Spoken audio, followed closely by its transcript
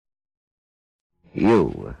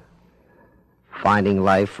You, finding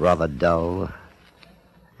life rather dull,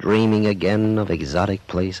 dreaming again of exotic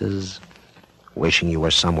places, wishing you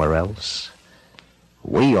were somewhere else,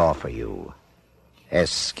 we offer you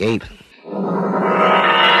Escape.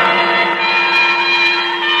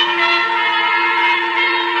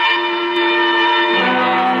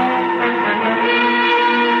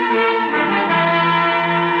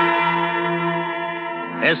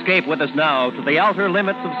 Escape with us now to the outer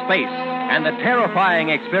limits of space and the terrifying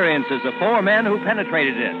experiences of four men who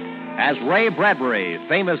penetrated it, as Ray Bradbury,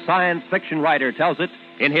 famous science fiction writer, tells it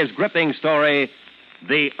in his gripping story,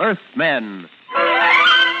 The Earthman.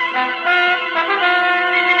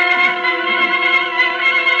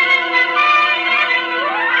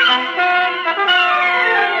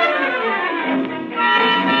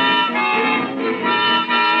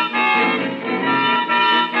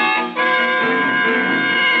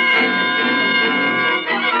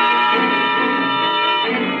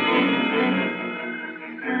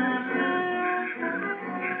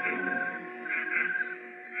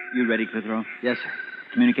 You ready, Clitheroe? Yes, sir.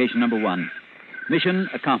 Communication number 1. Mission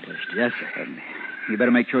accomplished. Yes, sir. You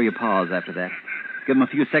better make sure you pause after that. Give them a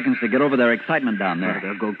few seconds to get over their excitement down there.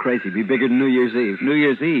 They'll go crazy. Be bigger than New Year's Eve. New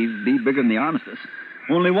Year's Eve, be bigger than the armistice.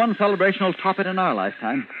 Only one celebration will top it in our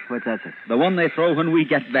lifetime. What's that, sir? The one they throw when we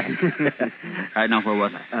get back. All right, now where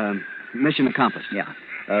was I? Mission accomplished. Yeah.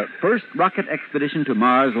 First rocket expedition to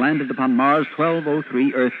Mars landed upon Mars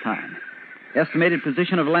 12:03 Earth time. Estimated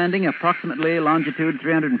position of landing, approximately longitude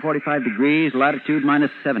 345 degrees, latitude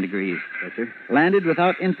 -7 degrees. Yes, sir. Landed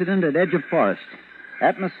without incident at edge of forest.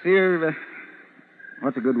 Atmosphere,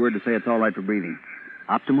 what's a good word to say it's all right for breathing?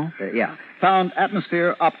 Optimal? Yeah. Found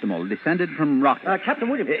atmosphere optimal. Descended from rocket. Captain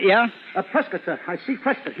Williams. Yeah? Prescott, sir. I see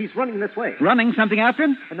Prescott. He's running this way. Running something after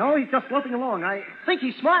him? No, he's just loping along. I think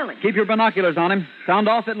he's smiling. Keep your binoculars on him. Sound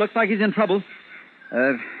off. It looks like he's in trouble.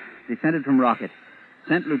 Descended from rocket.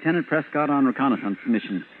 Sent Lieutenant Prescott on reconnaissance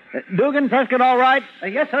mission. Dugan, Prescott all right?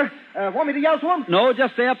 Yes, sir. Want me to yell to him? No,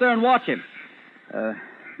 just stay up there and watch him.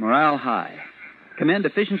 Morale high. Commend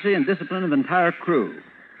efficiency and discipline of entire crew.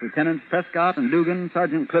 Lieutenants Prescott and Dugan,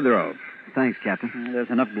 Sergeant Clitheroe. Thanks, Captain. There's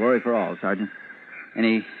enough glory for all, Sergeant.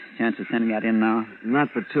 Any chance of sending that in now? Not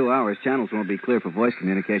for 2 hours. Channels won't be clear for voice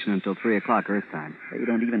communication until 3 o'clock Earth time. They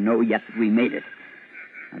don't even know yet that we made it.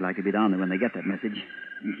 I'd like to be down there when they get that message.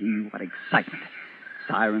 What excitement.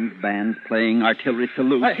 Sirens, bands playing, artillery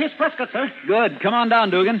salutes. Here's Prescott, sir. Good. Come on down,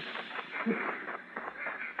 Dugan.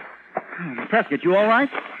 Prescott, you all right?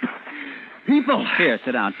 People. Here,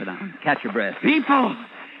 sit down. Catch your breath. People.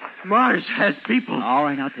 Mars has people. All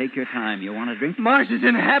right, now take your time. You want a drink? Mars is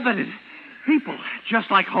inhabited. People, just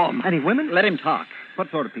like home. Any women? Let him talk. What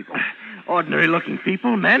sort of people? Ordinary-looking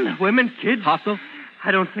people. Men, women, kids. Hostile?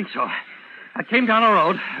 I don't think so. I came down a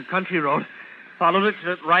road, a country road, followed it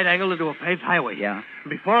at right angle into a paved highway. Yeah?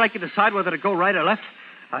 Before I could decide whether to go right or left,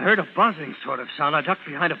 I heard a buzzing sort of sound. I ducked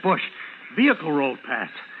behind a bush. Vehicle rolled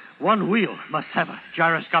past. One wheel must have a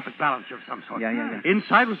gyroscopic balancer of some sort. Yeah.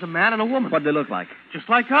 Inside was a man and a woman. What'd they look like? Just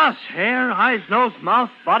like us. Hair, eyes, nose,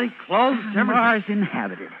 mouth, body, clothes, everything. Mars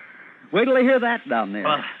inhabited. Wait till they hear that down there.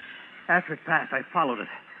 Well, after it passed, I followed it.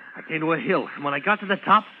 I came to a hill, and when I got to the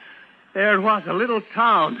top, there it was, a little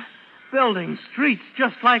town. Buildings, streets,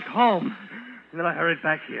 just like home. And then I hurried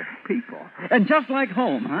back here. People. And just like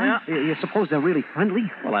home, huh? Yeah. You suppose they're really friendly?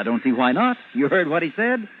 Well, I don't see why not. You heard what he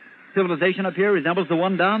said. Civilization up here resembles the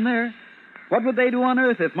one down there. What would they do on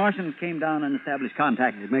Earth if Martians came down and established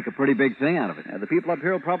contact? They'd make a pretty big thing out of it. The people up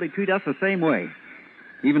here will probably treat us the same way.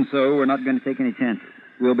 Even so, we're not going to take any chances.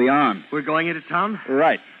 We'll be armed. We're going into town?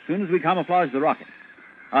 Right. As soon as we camouflage the rocket.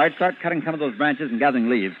 All right, start cutting some of those branches and gathering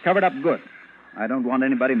leaves. Cover it up good. I don't want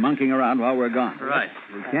anybody monkeying around while we're gone. Right.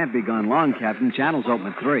 We can't be gone long, Captain. Channel's open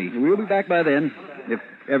at 3. We'll be back by then, if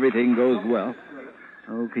everything goes well.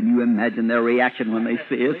 Oh, can you imagine their reaction when they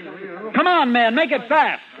see us? Come on, man, make it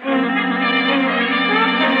fast!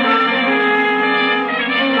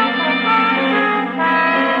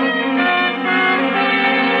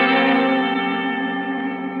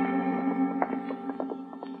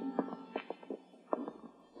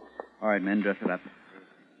 All right, men, dress it up.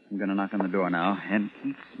 I'm going to knock on the door now, and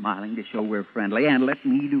keep smiling to show we're friendly, and let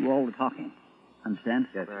me do all the talking. Understand?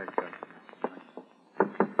 Yes. Right, sir.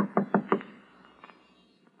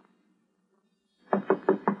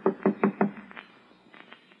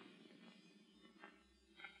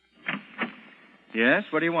 Yes,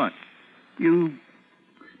 what do you want? You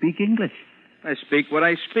speak English. I speak what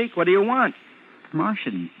I speak. What do you want?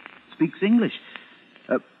 Martian speaks English.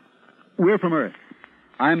 We're from Earth.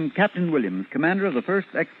 I'm Captain Williams, commander of the first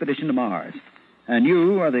expedition to Mars. And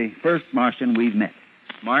you are the first Martian we've met.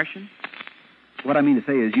 Martian? what I mean to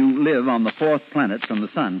say is you live on the fourth planet from the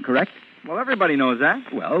sun, correct? Well, everybody knows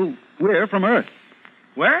that. Well, we're from Earth.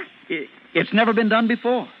 Where? It's never been done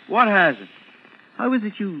before. What hasn't? How is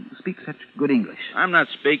it you speak such good English? I'm not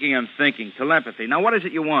speaking, I'm thinking. Telepathy. Now, what is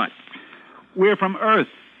it you want? We're from Earth.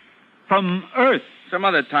 From Earth. Some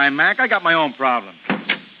other time, Mac. I got my own problem.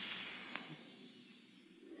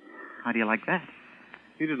 How do you like that?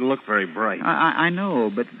 You didn't look very bright. I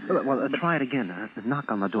know, but... Well, try it again. Knock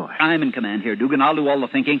on the door. I'm in command here, Dugan. I'll do all the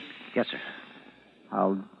thinking. Yes, sir.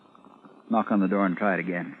 I'll knock on the door and try it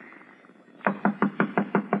again.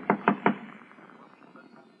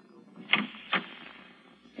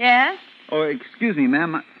 Yes? Oh, excuse me,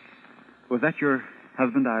 ma'am. Was that your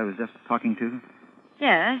husband I was just talking to?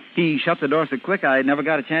 Yes. He shut the door so quick I never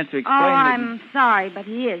got a chance to Oh, explain. I'm sorry, but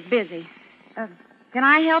he is busy. Can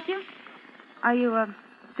I help you? Are you,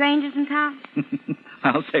 strangers in town?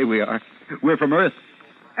 I'll say we are. We're from Earth.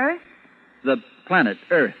 Earth? The planet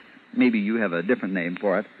Earth. Maybe you have a different name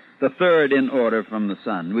for it. The third in order from the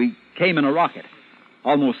sun. We came in a rocket.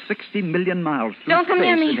 Almost 60 million miles through Don't come space.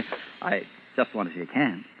 near me. I just want to shake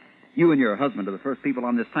hands. You and your husband are the first people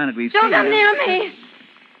on this planet we've Don't seen. come near me.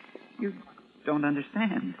 You don't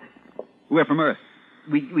understand. We're from Earth.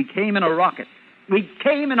 We came in a rocket. We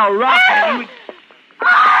came in a rocket. And we...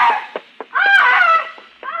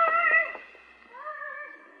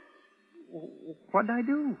 What'd I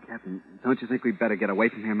do? Captain, don't you think we'd better get away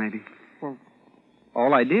from here, maybe? Well,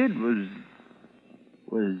 all I did was...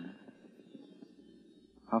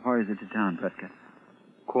 How far is it to town, Prescott?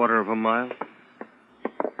 Quarter of a mile.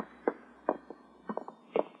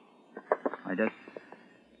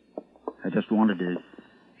 I just wanted to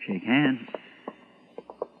shake hands.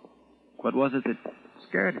 What was it that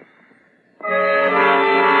scared it?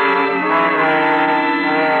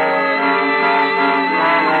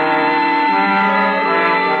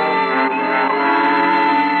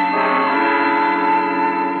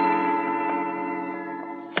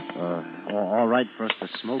 All right for us to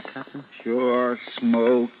smoke, Captain? Sure,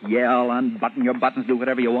 smoke, yell, unbutton your buttons, do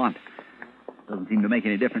whatever you want. Doesn't seem to make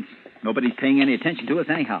any difference. Nobody's paying any attention to us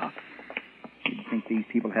anyhow. You'd think these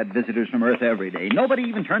people had visitors from Earth every day. Nobody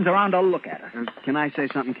even turns around to look at us. Can I say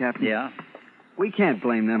something, Captain? Yeah? We can't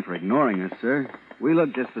blame them for ignoring us, sir. We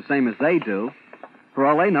look just the same as they do. For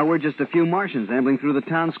all they know, we're just a few Martians ambling through the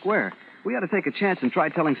town square. We ought to take a chance and try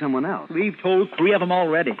telling someone else. We've told 3 of them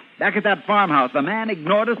already. Back at that farmhouse, the man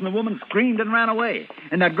ignored us and the woman screamed and ran away.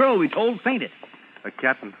 And that girl we told fainted.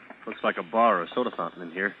 Captain, looks like a bar or a soda fountain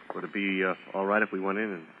in here. Would it be all right if we went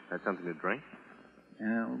in and had something to drink?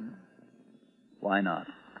 Well, why not?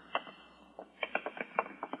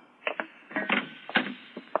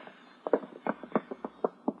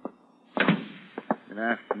 Good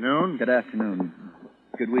afternoon. Good afternoon.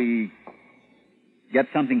 Could we get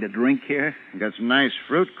something to drink here? Got some nice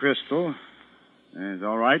fruit, Crystal. It's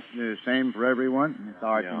all right. The same for everyone.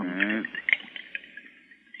 Sergeant.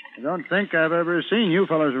 I don't think I've ever seen you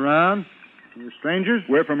fellows around. You strangers?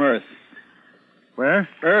 We're from Earth. Where?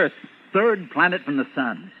 Earth. Third planet from the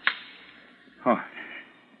sun. Oh,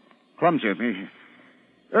 clumsy of me.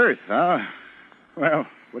 Earth, huh? Well,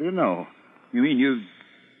 what do you know? You mean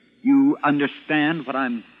you understand what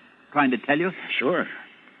I'm trying to tell you? Sure.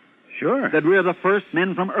 That we're the first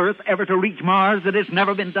men from Earth ever to reach Mars, that it's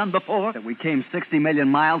never been done before? That we came 60 million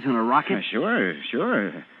miles in a rocket? Sure.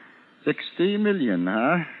 60 million,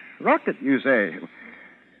 huh? Rocket, you say?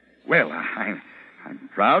 Well, I'm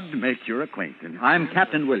proud to make your acquaintance. I'm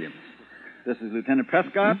Captain Williams. This is Lieutenant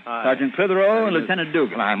Prescott, Sergeant Clitheroe, and Lieutenant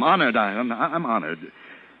Dugan. Well, I'm honored. I'm honored.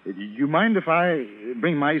 You mind if I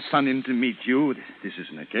bring my son in to meet you? This is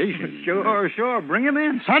an occasion. Sure. Bring him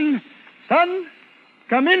in. Son,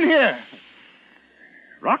 come in here.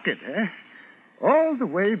 Rocket, eh? All the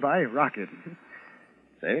way by rocket.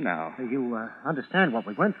 Say now. You understand what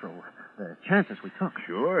we went through, the chances we took.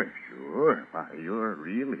 Sure. Why, you're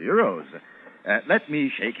real heroes. Let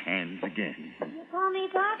me shake hands again. You call me,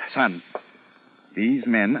 Doc? Son, these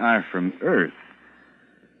men are from Earth.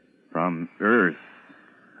 From Earth.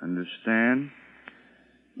 Understand?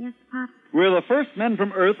 Yes, Pop. We're the first men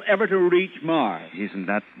from Earth ever to reach Mars. Isn't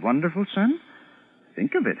that wonderful, son?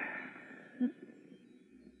 Think of it.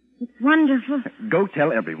 It's wonderful. Go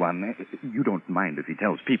tell everyone. You don't mind if he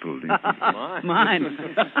tells people, do you? Mine.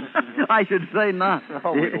 I should say not.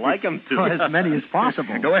 Oh, we'd like him to. As many as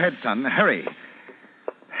possible. Go ahead, son. Hurry.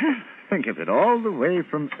 Think of it, all the way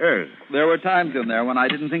from Earth. There were times in there when I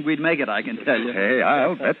didn't think we'd make it, I can tell you. Hey,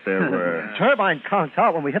 I'll bet there were. Turbine conked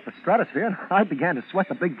out when we hit the stratosphere, and I began to sweat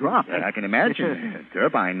the big drop. I can imagine.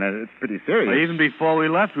 Turbine, it's pretty serious. Well, even before we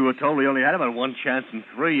left, we were told we only had about 1 chance in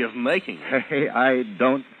 3 of making it. Hey, I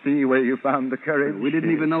don't see where you found the courage. We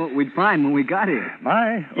didn't even know what we'd find when we got here.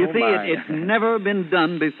 You see, it's never been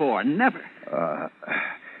done before. Never.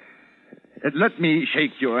 Let me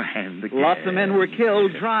shake your hand again. Lots of men were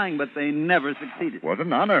killed trying, but they never succeeded. What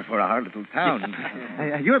an honor for our little town.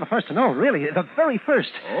 You're the first to know, really. The very first.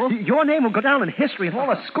 Oh? Your name will go down in history in all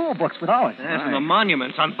the school books with ours. Yes, and the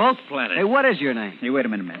monuments on both planets. Hey, what is your name? Hey, wait a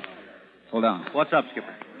minute. Hold on. What's up,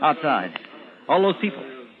 Skipper? Outside. All those people.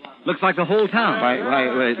 Looks like the whole town.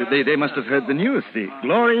 Why, they must have heard the news, the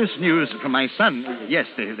glorious news from my son. Yes,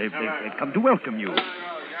 they've come to welcome you.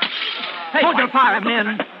 Hey, hold your fire,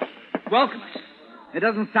 men. Welcome us. It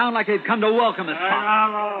doesn't sound like they've come to welcome us.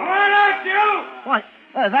 Why,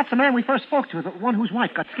 that's the man we first spoke to, the one whose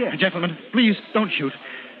wife got scared. Gentlemen, please don't shoot.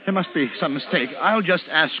 There must be some mistake. I'll just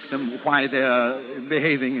ask them why they're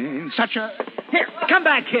behaving in such a... Here, come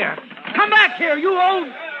back here. Come back here, you old...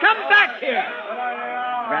 Come back here.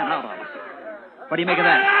 Ran out on us. What do you make of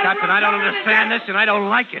that? Captain, I don't understand this, and I don't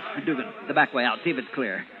like it. Dugan, the back way out. See if it's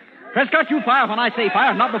clear. Prescott, you fire when I say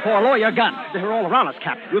fire, not before. Lower your gun. They're all around us,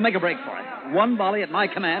 Captain. We'll make a break for it. 1 volley at my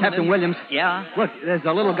command. Captain Williams. Yeah? Look, there's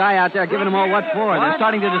a little guy out there giving them all what for. They're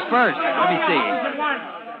starting to disperse. Let me see.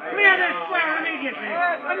 Clear this square immediately.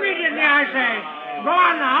 Immediately, I say. Go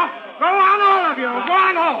on now. Go on, all of you. Go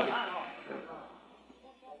on home.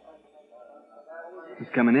 He's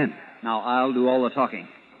coming in. Now, I'll do all the talking.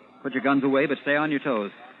 Put your guns away, but stay on your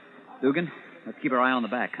toes. Dugan, let's keep our eye on the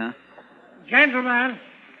back, huh? Gentlemen,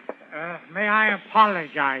 may I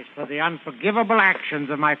apologize for the unforgivable actions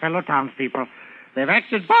of my fellow townspeople. They've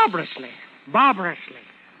acted barbarously. Barbarously.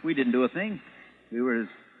 We didn't do a thing. We were as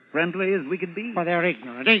friendly as we could be. Well, they're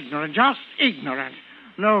ignorant, just ignorant.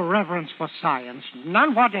 No reverence for science,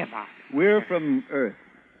 none whatever. We're from Earth.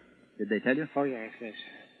 Did they tell you? Oh, yes.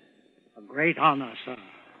 A great honor, sir.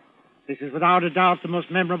 This is without a doubt the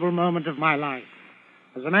most memorable moment of my life.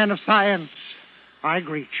 As a man of science, I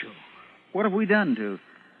greet you. What have we done to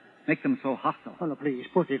make them so hostile? Oh, no, please,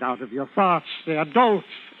 put it out of your thoughts. They're dolts,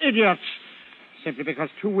 idiots. Simply because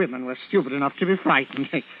 2 women were stupid enough to be frightened.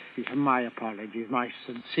 My apologies, my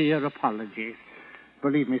sincere apologies.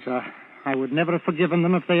 Believe me, sir, I would never have forgiven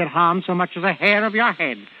them if they had harmed so much as a hair of your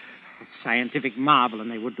head. It's scientific marvel,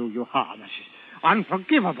 and they would do you harm. It's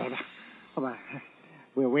unforgivable. Oh,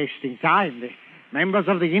 we're wasting time. The members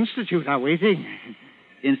of the Institute are waiting.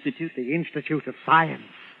 Institute? The Institute of Science.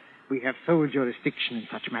 We have sole jurisdiction in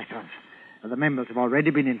such matters. The members have already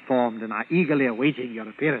been informed and are eagerly awaiting your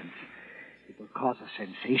appearance. It will cause a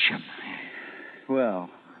sensation. Well,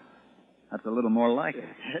 that's a little more like it.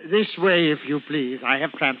 This way, if you please. I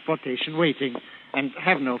have transportation waiting. And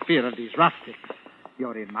have no fear of these rustics.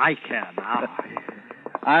 You're in my care now.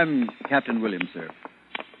 I'm Captain Williams, sir.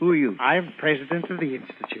 Who are you? I'm president of the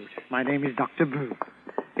Institute. My name is Dr. Boo.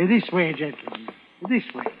 This way, gentlemen. This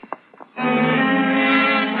way.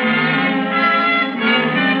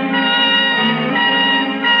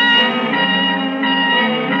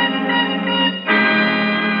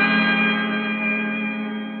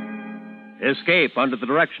 Escape under the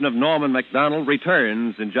direction of Norman MacDonald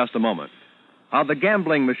returns in just a moment. How the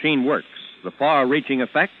gambling machine works, the far-reaching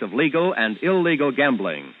effect of legal and illegal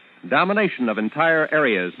gambling, domination of entire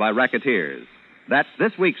areas by racketeers. That's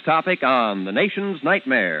this week's topic on The Nation's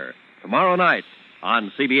Nightmare, tomorrow night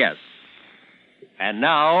on CBS. And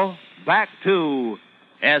now, back to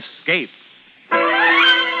Escape.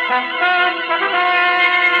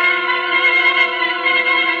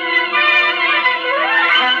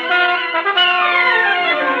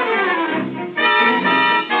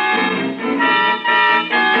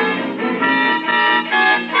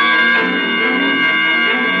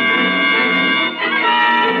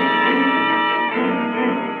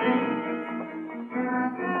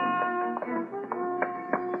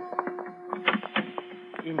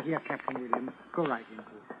 In here, Captain Williams. Go right in,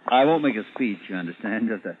 please. I won't make a speech, you understand.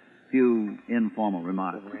 Just a few informal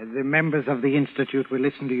remarks. The members of the Institute will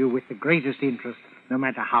listen to you with the greatest interest, no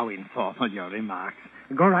matter how informal your remarks.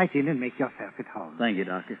 Go right in and make yourself at home. Thank you,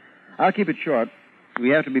 Doctor. I'll keep it short. We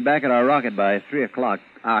have to be back at our rocket by 3 o'clock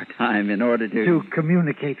our time in order to... To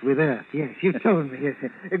communicate with Earth, yes. You told me, yes.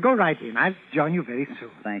 Go right in. I'll join you very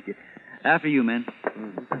soon. Thank you. After you, men.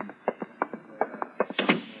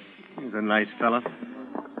 He's a nice fella.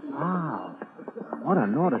 Wow. What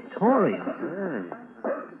an auditorium.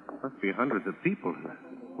 Must be hundreds of people.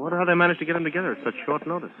 I wonder how they managed to get them together at such short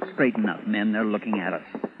notice. Straighten up, men. They're looking at us.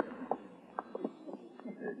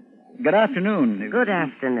 Good afternoon. Good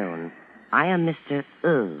afternoon. I am Mr.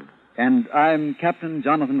 Earl. And I'm Captain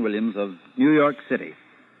Jonathan Williams of New York City,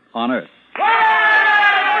 on Earth.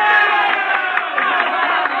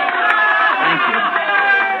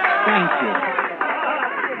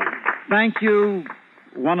 Thank you,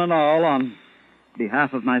 one and all, on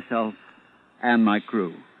behalf of myself and my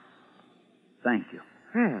crew. Thank you.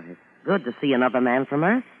 Well, it's good to see another man from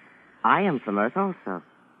Earth. I am from Earth also.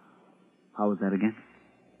 How was that again?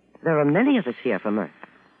 There are many of us here from Earth.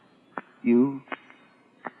 You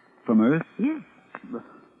from Earth? Yes.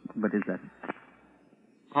 But is that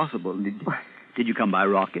possible? Did you come by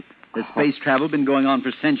rocket? Has space travel been going on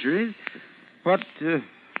for centuries? What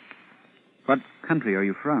country are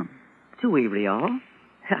you from? Tuiriol.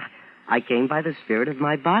 I came by the spirit of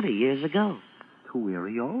my body years ago.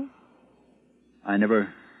 Tuiriol? I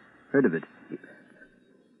never heard of it.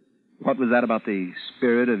 What was that about the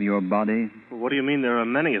spirit of your body? Well, what do you mean there are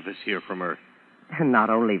many of us here from Earth? Not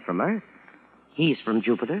only from Earth. He's from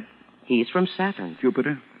Jupiter. He's from Saturn.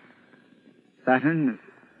 Jupiter? Saturn?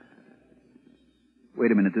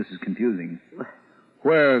 Wait a minute, this is confusing.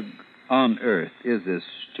 Where on Earth is this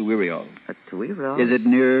Tuiriol? Tuiriol? Is it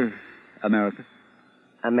near America?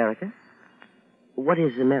 America? What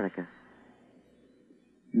is America?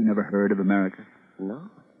 You never heard of America? No.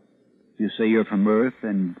 You say you're from Earth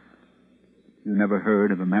and you never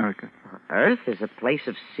heard of America? Earth is a place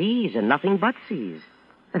of seas and nothing but seas.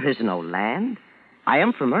 There is no land. I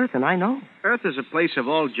am from Earth, and I know. Earth is a place of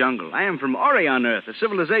all jungle. I am from Orion Earth, a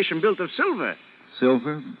civilization built of silver.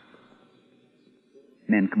 Silver?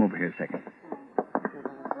 Men, come over here a second.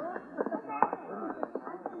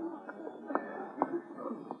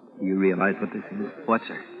 You realize what this is? What,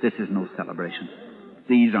 sir? This is no celebration.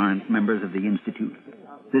 These aren't members of the Institute.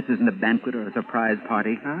 This isn't a banquet or a surprise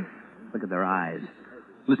party. Huh? Look at their eyes.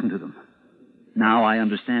 Listen to them. Now I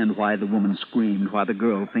understand why the woman screamed, why the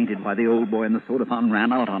girl fainted, why the old boy in the soda fountain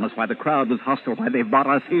ran out on us, why the crowd was hostile, why they brought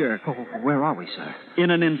us here. Oh, where are we, sir?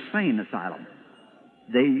 In an insane asylum.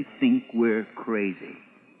 They think we're crazy.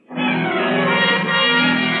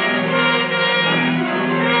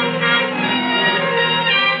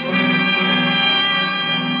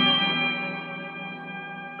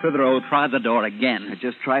 Clitheroe, try the door again. I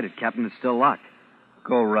just tried it, Captain. It's still locked.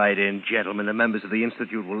 Go right in, gentlemen. The members of the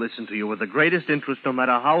Institute will listen to you with the greatest interest, no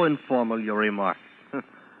matter how informal your remarks.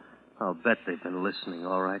 I'll bet they've been listening,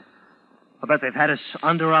 all right. I'll bet they've had us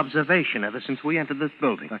under observation ever since we entered this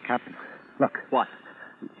building. Captain, look. What?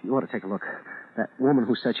 You ought to take a look. That woman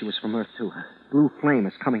who said she was from Earth, too. A blue flame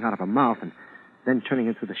is coming out of her mouth and then turning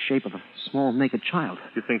into the shape of a small naked child.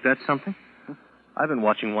 You think that's something? I've been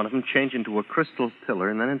watching one of them change into a crystal pillar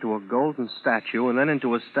and then into a golden statue and then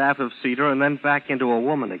into a staff of cedar and then back into a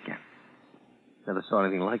woman again. Never saw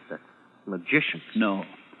anything like that. Magicians. No,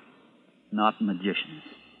 not magicians.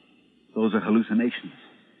 Those are hallucinations.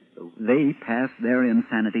 They pass their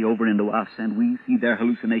insanity over into us, and we see their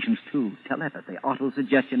hallucinations, too. Telepathy,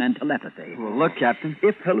 autosuggestion, and telepathy. Well, look, Captain.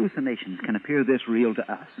 If hallucinations can appear this real to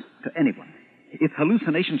us, to anyone, if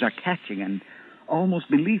hallucinations are catching and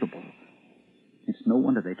almost believable, it's no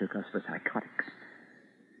wonder they took us for psychotics.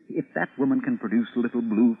 If that woman can produce little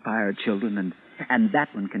blue fire children and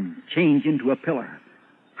that one can change into a pillar,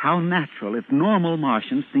 how natural if normal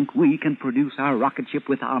Martians think we can produce our rocket ship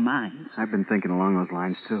with our minds. I've been thinking along those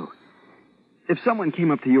lines, too. If someone came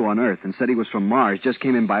up to you on Earth and said he was from Mars, just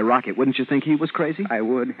came in by rocket, wouldn't you think he was crazy? I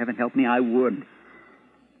would. Heaven help me, I would.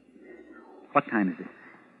 What time is it?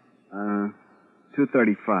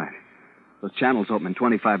 2:35. Those channels open in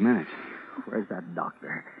 25 minutes. Where's that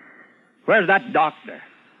doctor? Where's that doctor?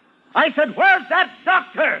 I said, where's that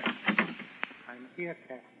doctor? I'm here,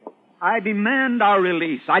 Captain. I demand our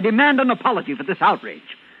release. I demand an apology for this outrage.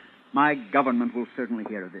 My government will certainly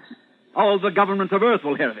hear of this. All the governments of Earth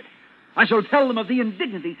will hear of it. I shall tell them of the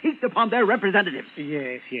indignities heaped upon their representatives.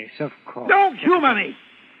 Yes, of course. Don't humor me!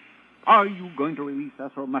 Are you going to release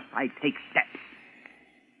us, or must I take steps?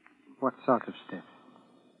 What sort of steps?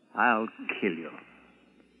 I'll kill you.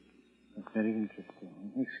 That's very interesting.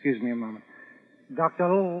 Excuse me a moment. Dr.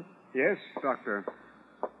 O. Yes, Doctor.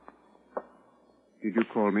 Did you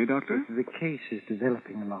call me, Doctor? The case is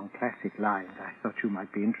developing along classic lines. I thought you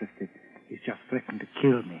might be interested. He's just threatened to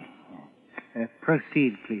kill me.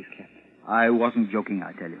 Proceed, please, Captain. I wasn't joking,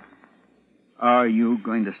 I tell you. Are you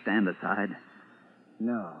going to stand aside?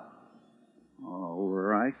 No. All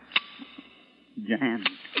right. Jan.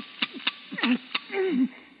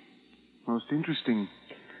 Most interesting.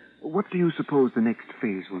 What do you suppose the next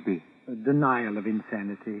phase will be? A denial of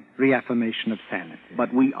insanity. Reaffirmation of sanity.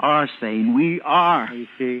 But we are sane. We are. You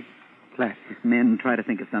see? Classic. Men try to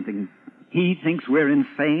think of something He thinks we're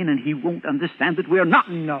insane, and he won't understand that we're not.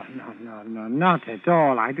 No, not at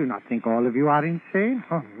all. I do not think all of you are insane.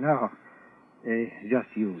 Oh, no. Just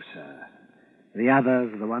you, sir. The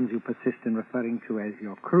others, the ones you persist in referring to as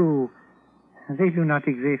your crew, they do not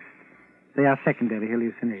exist. They are secondary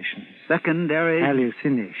hallucinations. Secondary?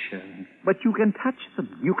 Hallucinations. But you can touch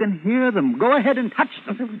them. You can hear them. Go ahead and touch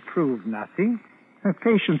them. It will prove nothing.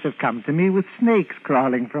 Patients have come to me with snakes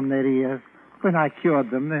crawling from their ears. When I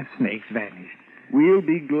cured them, the snakes vanished. We'll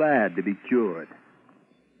be glad to be cured.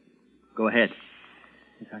 Go ahead.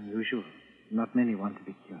 It's unusual. Not many want to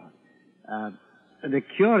be cured. The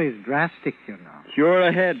cure is drastic, you know. Cure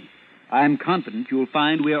ahead. I'm confident you'll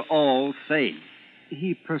find we're all sane.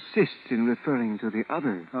 He persists in referring to the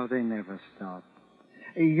others. Oh, they never stop.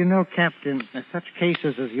 You know, Captain, such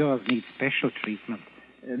cases as yours need special treatment.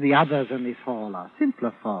 The others in this hall are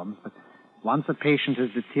simpler forms, but once a patient has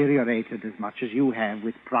deteriorated as much as you have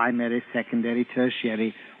with primary, secondary,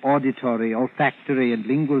 tertiary, auditory, olfactory, and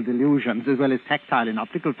lingual delusions, as well as tactile and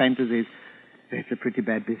optical fantasies, it's a pretty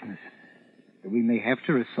bad business. We may have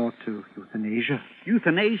to resort to euthanasia.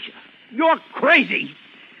 Euthanasia? You're crazy!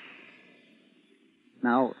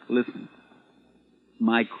 Now, listen.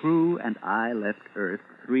 My crew and I left Earth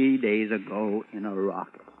 3 days ago in a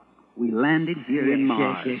rocket. We landed here in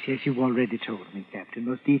Mars. Yes, you've already told me, Captain.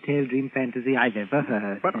 Most detailed dream fantasy I've ever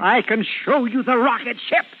heard. But I can show you the rocket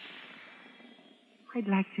ship. I'd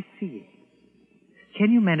like to see it.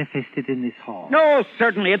 Can you manifest it in this hall? No,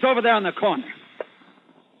 certainly. It's over there in the corner.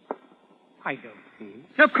 I don't see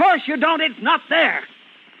it. Of course you don't. It's not there.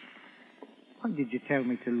 Why did you tell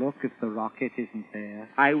me to look if the rocket isn't there?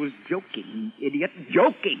 I was joking, you idiot.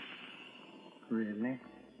 Joking. Really?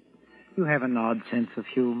 You have an odd sense of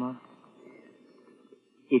humor.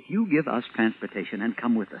 If you give us transportation and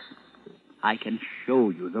come with us, I can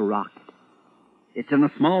show you the rocket. It's in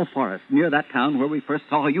a small forest near that town where we first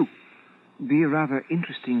saw you. Be rather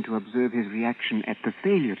interesting to observe his reaction at the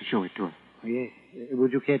failure to show it to us. Yes.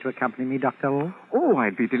 Would you care to accompany me, Dr. O? Oh,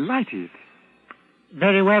 I'd be delighted.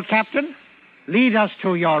 Very well, Captain. Lead us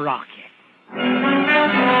to your rocket.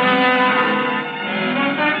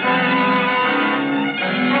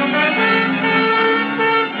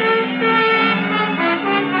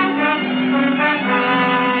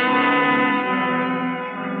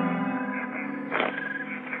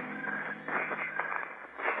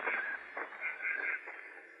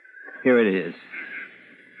 Here it is.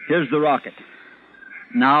 Here's the rocket.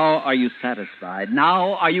 Now are you satisfied?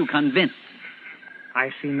 Now are you convinced? I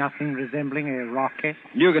see nothing resembling a rocket.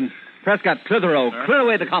 Dugan, Prescott, Clitheroe, clear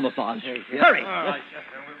away the camouflage. Hurry!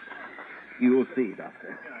 You'll see,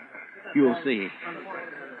 Doctor. You'll see.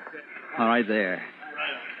 All right, there.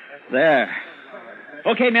 There.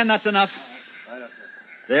 Okay, men, that's enough.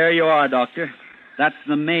 There you are, Doctor. That's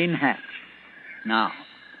the main hatch. Now,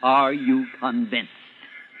 are you convinced?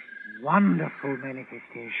 Wonderful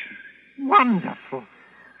manifestation. Wonderful.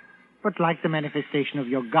 But like the manifestation of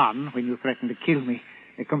your gun when you threatened to kill me,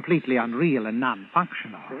 they're completely unreal and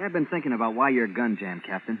non-functional. Say, I've been thinking about why your gun jammed,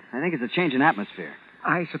 Captain. I think it's a change in atmosphere.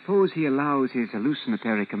 I suppose he allows his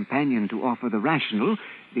hallucinatory companion to offer the rational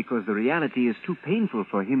because the reality is too painful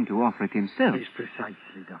for him to offer it himself. Yes,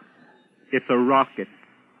 precisely, Doctor. It's a rocket.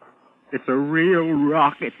 It's a real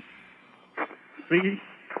rocket. See?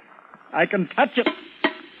 I can touch it.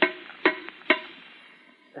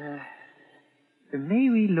 May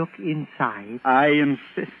we look inside? I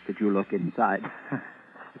insist that you look inside.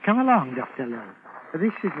 Come along, Dr. Lowe.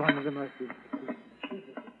 This is one of the most...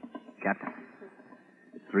 Captain,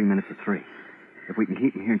 it's 3 minutes to 3. If we can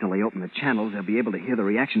keep them here until they open the channels, they'll be able to hear the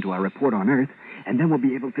reaction to our report on Earth, and then we'll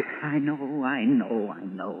be able to... I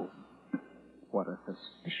know. What a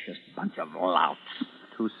suspicious bunch of louts.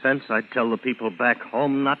 2 cents, I'd tell the people back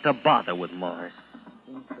home not to bother with Mars.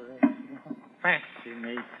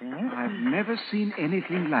 Fascinating. I've never seen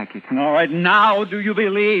anything like it. All right, now do you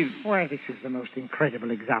believe? Why, this is the most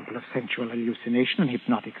incredible example of sensual hallucination and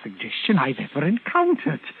hypnotic suggestion I've ever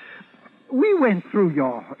encountered. We went through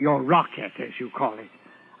your rocket, as you call it.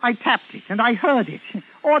 I tapped it, and I heard it.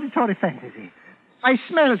 Auditory fantasy. I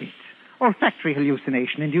smelled it. Olfactory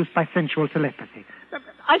hallucination induced by sensual telepathy.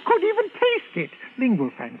 I could even taste it.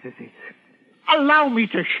 Lingual fantasy. Allow me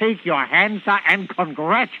to shake your hand, sir, and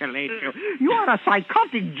congratulate you. You are a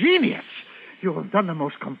psychotic genius. You have done the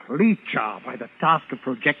most complete job by the task of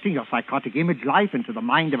projecting your psychotic image life into the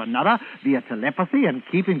mind of another via telepathy, and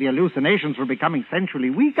keeping the hallucinations from becoming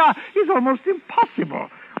sensually weaker is almost impossible.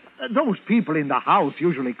 Those people in the house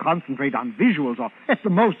usually concentrate on visuals, or at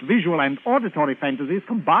the most visual and auditory fantasies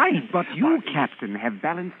combined. But you, Captain, have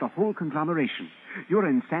balanced the whole conglomeration. Your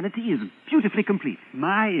insanity is beautifully complete.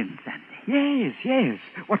 My insanity? Yes.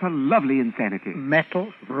 What a lovely insanity.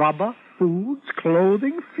 Metal, rubber, foods,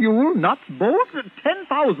 clothing, fuel, nuts, bolts,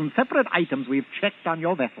 10,000 separate items we've checked on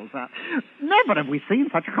your vessel, sir. Never have we seen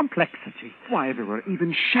such a complexity. Why, there were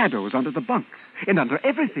even shadows under the bunks and under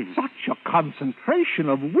everything. Such a concentration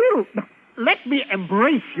of will. Let me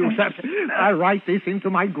embrace you, sir. I write this into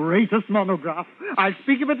my greatest monograph. I'll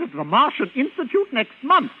speak of it at the Martian Institute next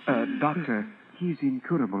month. Doctor, he's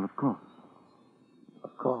incurable, of course.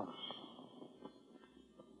 Of course.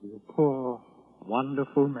 You poor,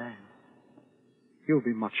 wonderful man. You'll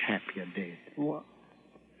be much happier dead. What?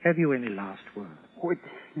 Have you any last words? Wait,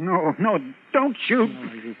 no, don't you.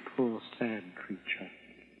 Oh, you poor, sad creature.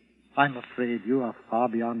 I'm afraid you are far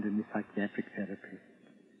beyond any psychiatric therapy.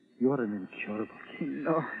 You're an incurable case.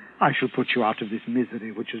 No. I shall put you out of this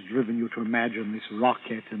misery which has driven you to imagine this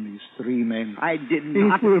rocket and these three men. I did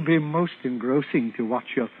not. It will be most engrossing to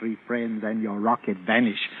watch your three friends and your rocket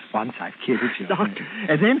vanish once I've killed you. Doctor.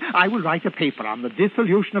 And then I will write a paper on the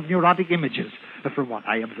dissolution of neurotic images from what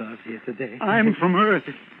I observed here today. I'm from Earth.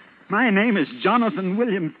 My name is Jonathan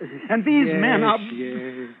Williams, and these men are...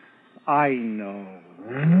 Yes, I know.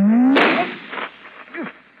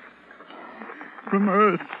 From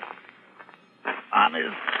Earth.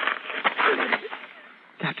 Honest.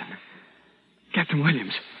 Captain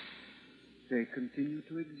Williams. They continue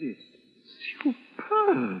to exist.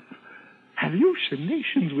 Superb.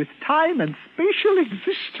 Hallucinations with time and spatial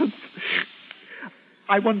existence.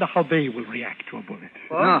 I wonder how they will react to a bullet.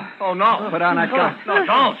 What? No. Oh, no. Put on that gun. No,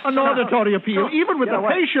 don't. An auditory appeal, even with the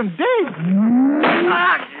patient dead.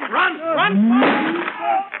 Run!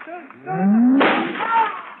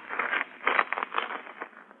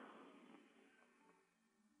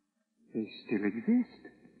 They still exist.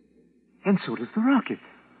 And so does the rocket.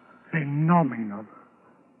 Phenomenal.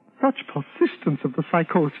 Such persistence of the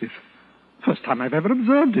psychosis. First time I've ever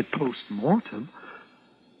observed it post-mortem.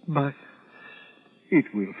 But it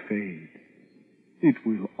will fade. It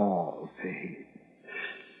will all fade.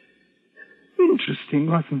 Interesting,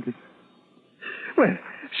 wasn't it? Well,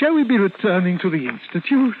 shall we be returning to the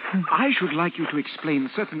Institute? I should like you to explain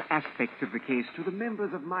certain aspects of the case to the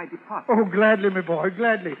members of my department. Oh, gladly, my boy,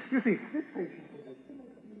 gladly. You see, this patient...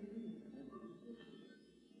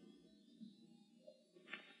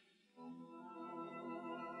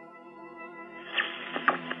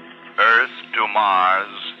 Earth to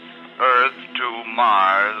Mars, Earth to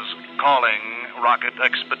Mars, calling rocket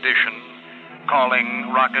expedition,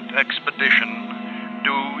 calling rocket expedition.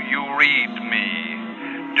 Do you read me?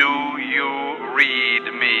 Do you read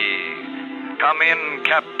me? Come in,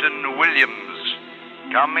 Captain Williams.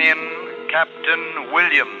 Come in, Captain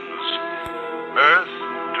Williams. Earth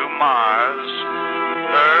to Mars,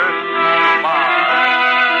 Earth to Mars.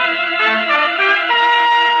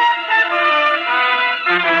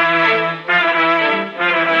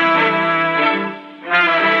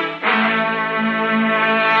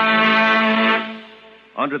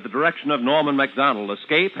 Under the direction of Norman MacDonald,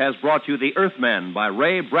 Escape has brought you The Earthman by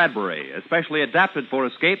Ray Bradbury, especially adapted for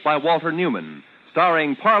Escape by Walter Newman,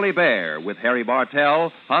 starring Parley Bear with Harry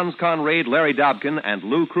Bartell, Hans Conried, Larry Dobkin, and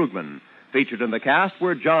Lou Krugman. Featured in the cast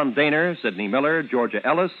were John Daner, Sidney Miller, Georgia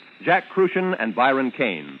Ellis, Jack Crucian, and Byron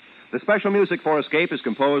Kane. The special music for Escape is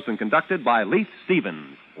composed and conducted by Leith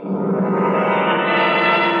Stevens.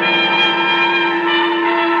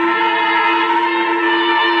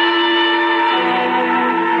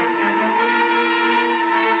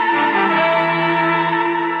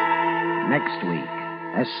 Next week,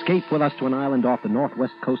 escape with us to an island off the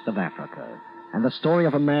northwest coast of Africa, and the story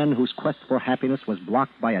of a man whose quest for happiness was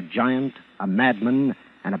blocked by a giant, a madman,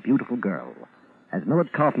 and a beautiful girl, as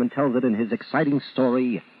Millard Kaufman tells it in his exciting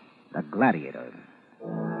story, The Gladiator.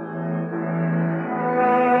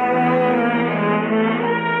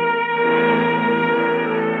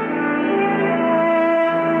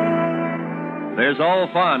 There's all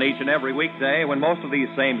fun each and every weekday when most of these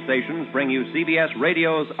same stations bring you CBS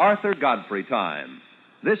Radio's Arthur Godfrey Time.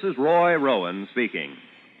 This is Roy Rowan speaking.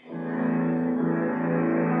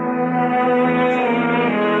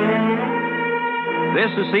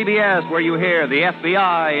 This is CBS, where you hear the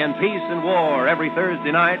FBI in Peace and War every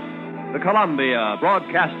Thursday night, the Columbia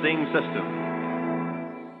Broadcasting System.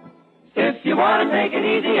 If you want to take it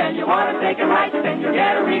easy and you want to take it right, then you'll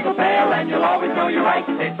get a Regal Pale and you'll always know you're right.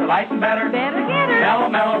 It's a light and better, mellow,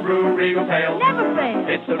 mellow brew, Regal Pale. Never fail.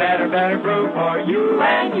 It's a better, better brew for you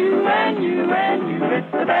and you and you and you.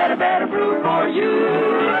 It's a better, better brew for you.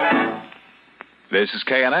 This is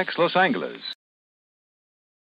KNX Los Angeles.